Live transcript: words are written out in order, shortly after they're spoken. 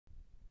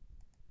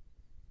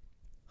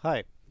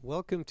Hi,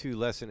 welcome to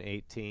lesson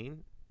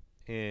 18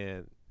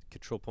 and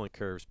control point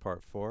curves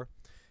part 4.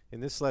 In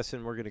this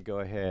lesson we're going to go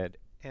ahead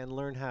and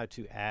learn how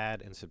to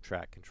add and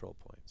subtract control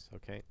points.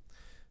 Okay,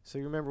 so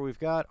you remember we've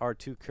got our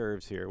two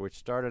curves here which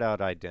started out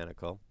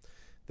identical.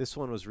 This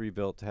one was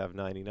rebuilt to have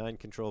 99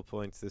 control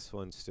points. This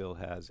one still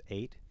has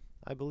 8,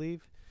 I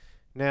believe.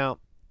 Now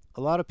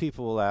a lot of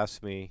people will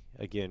ask me,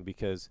 again,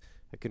 because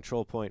a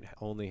control point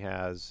only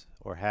has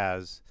or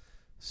has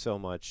so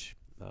much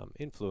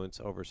influence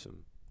over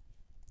some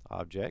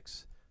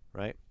objects,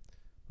 right?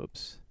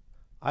 Oops.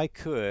 I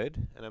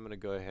could, and I'm going to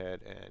go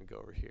ahead and go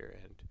over here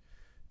and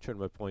turn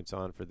my points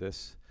on for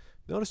this.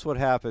 Notice what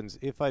happens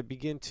if I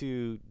begin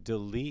to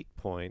delete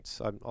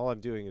points. All I'm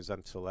doing is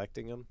I'm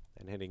selecting them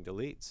and hitting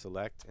delete,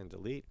 select and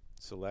delete,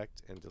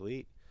 select and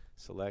delete,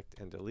 select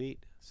and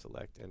delete,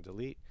 select and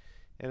delete.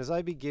 And as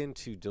I begin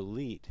to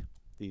delete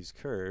these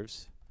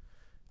curves,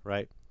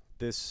 right,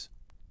 this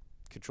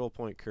control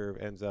point curve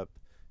ends up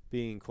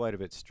being quite a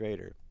bit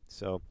straighter.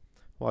 So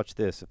watch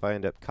this. If I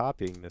end up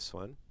copying this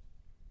one,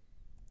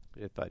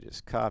 if I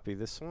just copy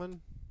this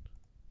one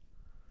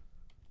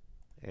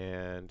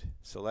and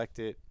select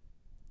it,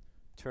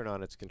 turn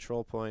on its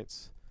control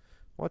points,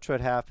 watch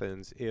what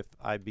happens if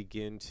I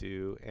begin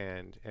to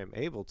and am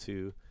able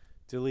to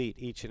delete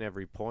each and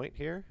every point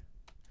here.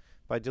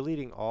 By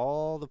deleting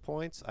all the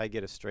points, I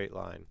get a straight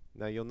line.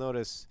 Now you'll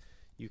notice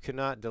you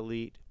cannot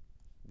delete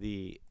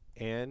the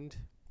end,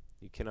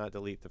 you cannot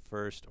delete the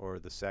first or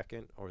the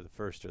second or the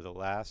first or the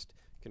last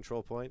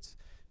control points,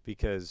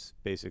 because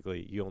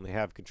basically you only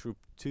have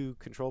two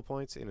control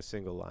points in a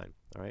single line.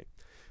 All right,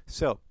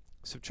 so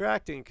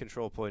subtracting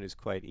control point is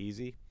quite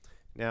easy.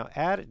 Now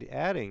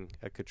adding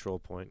a control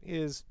point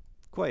is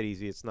quite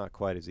easy. It's not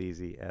quite as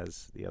easy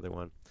as the other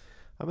one.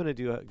 I'm going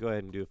to go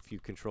ahead and do a few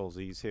control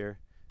Z's here,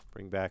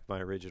 bring back my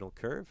original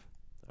curve.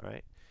 All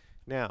right,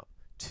 now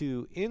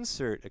to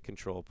insert a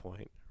control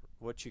point,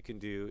 what you can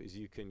do is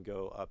you can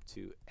go up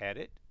to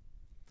edit,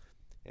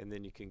 and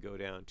then you can go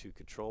down to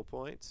control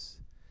points.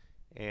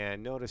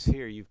 And notice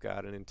here you've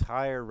got an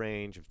entire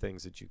range of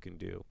things that you can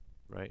do,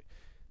 right?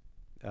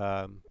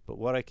 But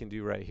what I can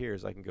do right here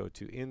is I can go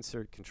to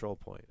insert control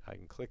point. I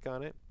can click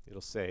on it.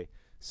 It'll say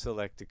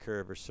select a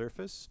curve or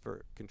surface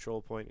for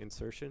control point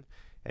insertion.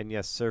 And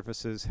yes,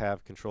 surfaces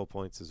have control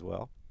points as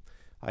well.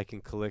 I can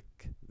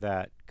click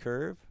that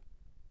curve.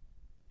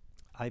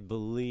 I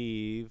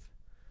believe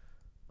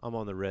I'm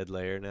on the red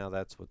layer now.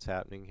 That's what's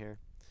happening here.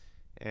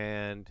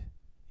 And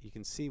you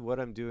can see what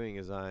I'm doing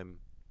is I'm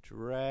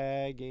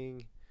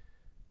dragging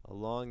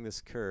along this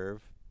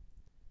curve,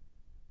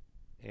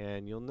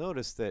 and you'll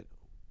notice that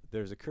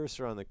there's a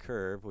cursor on the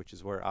curve, which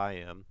is where I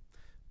am,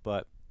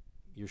 but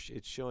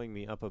it's showing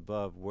me up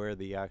above where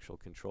the actual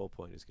control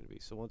point is going to be.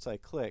 So once I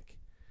click,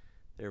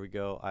 there we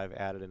go, I've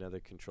added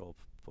another control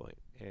point,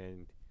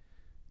 and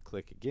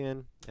click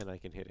again and I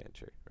can hit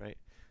enter, right?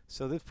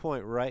 So this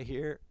point right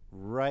here,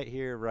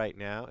 right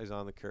now is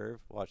on the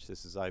curve. Watch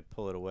this as I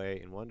pull it away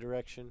in one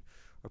direction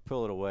or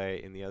pull it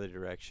away in the other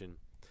direction.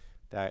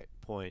 That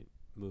point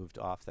moved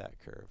off that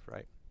curve,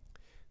 right?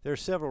 There are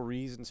several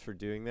reasons for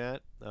doing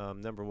that.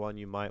 Number one,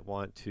 you might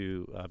want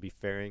to be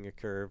ferrying a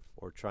curve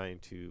or trying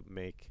to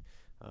make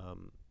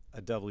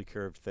a doubly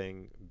curved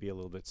thing be a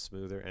little bit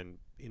smoother, and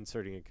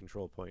inserting a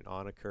control point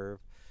on a curve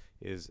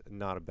is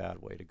not a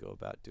bad way to go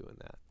about doing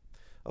that.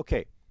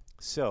 Okay,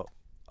 so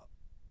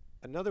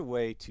another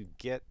way to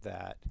get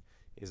that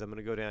is I'm going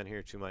to go down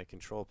here to my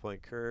control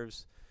point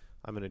curves.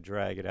 I'm going to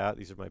drag it out.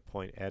 These are my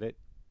point edit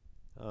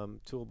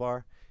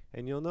toolbar.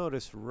 And you'll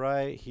notice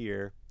right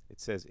here it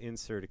says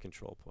insert a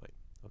control point.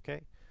 Okay,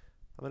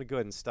 I'm going to go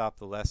ahead and stop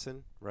the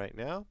lesson right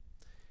now.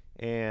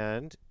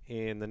 And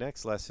in the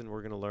next lesson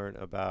we're going to learn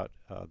about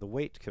the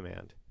wait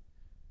command.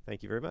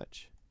 Thank you very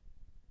much.